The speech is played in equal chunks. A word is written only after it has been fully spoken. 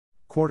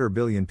250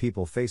 million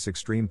people face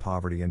extreme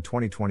poverty in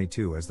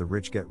 2022 as the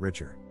rich get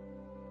richer.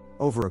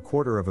 Over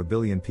 250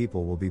 million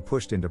people will be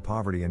pushed into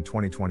poverty in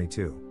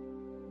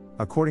 2022.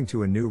 According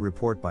to a new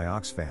report by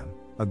Oxfam,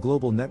 a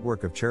global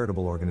network of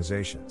charitable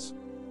organizations.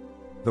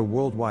 The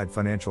worldwide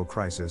financial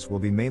crisis will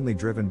be mainly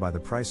driven by the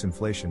price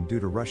inflation due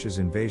to Russia's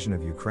invasion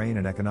of Ukraine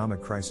and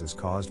economic crisis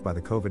caused by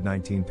the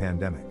COVID-19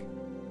 pandemic.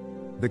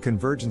 The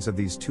convergence of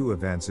these two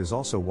events is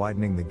also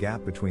widening the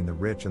gap between the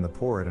rich and the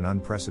poor at an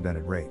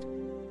unprecedented rate.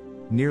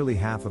 Nearly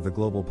half of the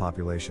global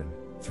population,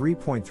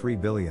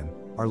 3.3 billion,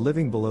 are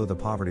living below the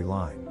poverty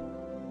line.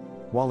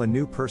 While a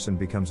new person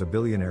becomes a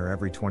billionaire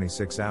every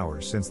 26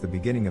 hours since the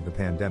beginning of the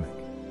pandemic.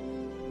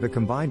 The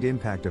combined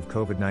impact of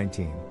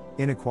COVID-19,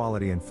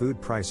 inequality and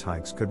food price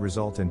hikes could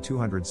result in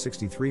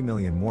 263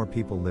 million more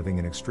people living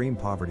in extreme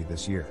poverty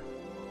this year,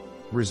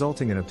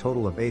 resulting in a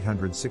total of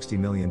 860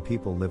 million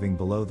people living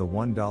below the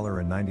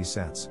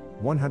 $1.90,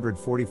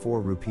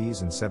 144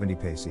 rupees and 70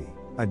 paise,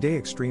 a day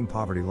extreme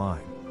poverty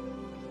line.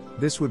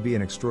 This would be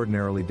an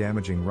extraordinarily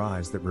damaging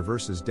rise that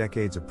reverses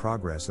decades of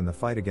progress in the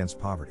fight against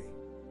poverty.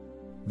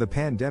 The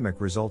pandemic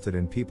resulted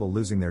in people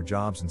losing their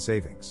jobs and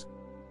savings,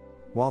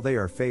 while they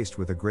are faced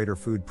with a greater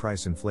food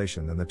price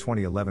inflation than the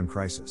 2011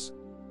 crisis.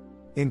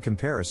 In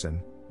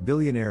comparison,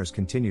 billionaires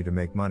continue to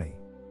make money,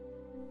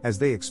 as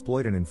they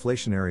exploit an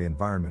inflationary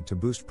environment to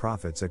boost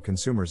profits at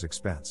consumers'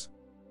 expense.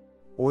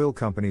 Oil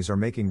companies are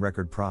making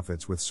record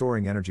profits with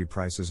soaring energy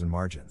prices and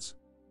margins,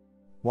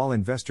 while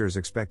investors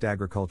expect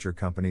agriculture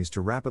companies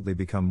to rapidly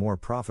become more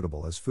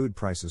profitable as food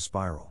prices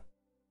spiral.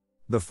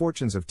 The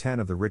fortunes of 10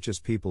 of the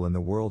richest people in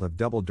the world have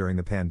doubled during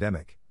the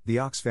pandemic, the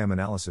Oxfam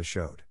analysis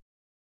showed.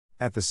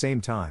 At the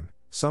same time,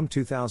 some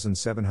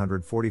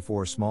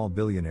 2,744 small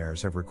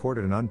billionaires have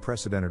recorded an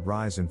unprecedented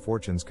rise in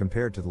fortunes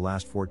compared to the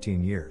last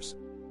 14 years.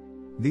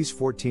 These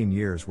 14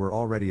 years were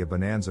already a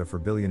bonanza for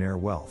billionaire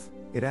wealth,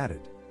 it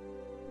added.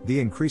 The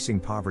increasing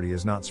poverty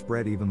is not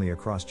spread evenly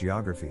across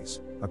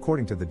geographies,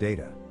 according to the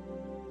data.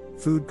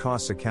 Food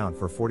costs account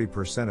for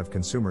 40% of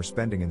consumer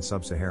spending in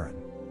sub-Saharan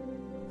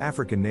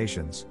African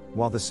nations,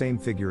 while the same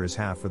figure is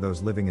half for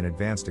those living in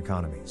advanced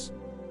economies.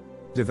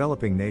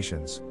 Developing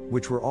nations,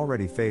 which were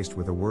already faced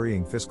with a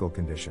worrying fiscal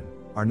condition,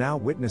 are now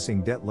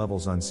witnessing debt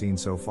levels unseen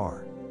so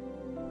far.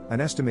 An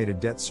estimated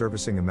debt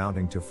servicing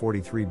amounting to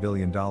 $43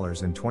 billion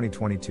in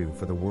 2022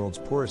 for the world's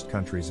poorest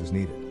countries is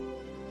needed.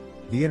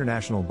 The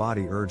international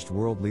body urged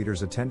world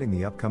leaders attending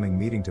the upcoming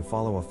meeting to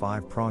follow a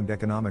 5-pronged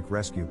economic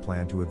rescue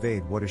plan to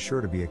evade what is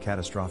sure to be a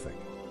catastrophic.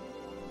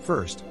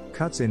 First,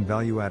 cuts in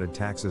value-added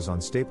taxes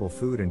on staple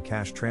food and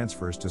cash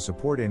transfers to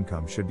support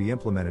income should be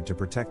implemented to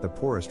protect the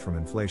poorest from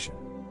inflation.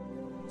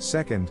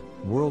 Second,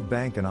 World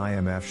Bank and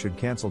IMF should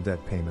cancel debt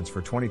payments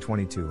for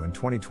 2022 and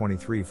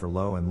 2023 for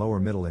low and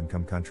lower middle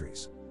income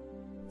countries.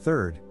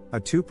 Third, a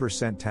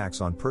 2%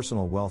 tax on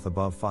personal wealth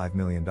above $5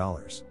 million.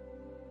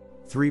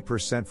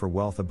 3% for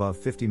wealth above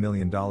 $50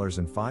 million and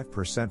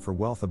 5% for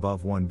wealth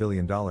above $1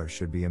 billion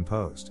should be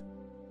imposed.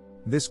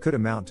 This could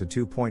amount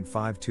to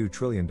 $2.52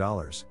 trillion,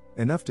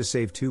 enough to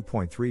save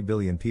 2.3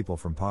 billion people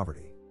from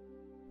poverty.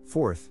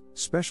 Fourth,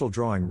 special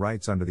drawing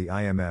rights under the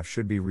IMF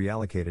should be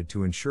reallocated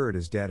to ensure it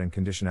is debt and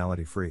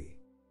conditionality free.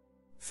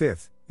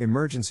 Fifth,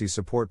 emergency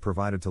support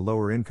provided to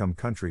lower income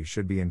countries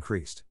should be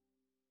increased.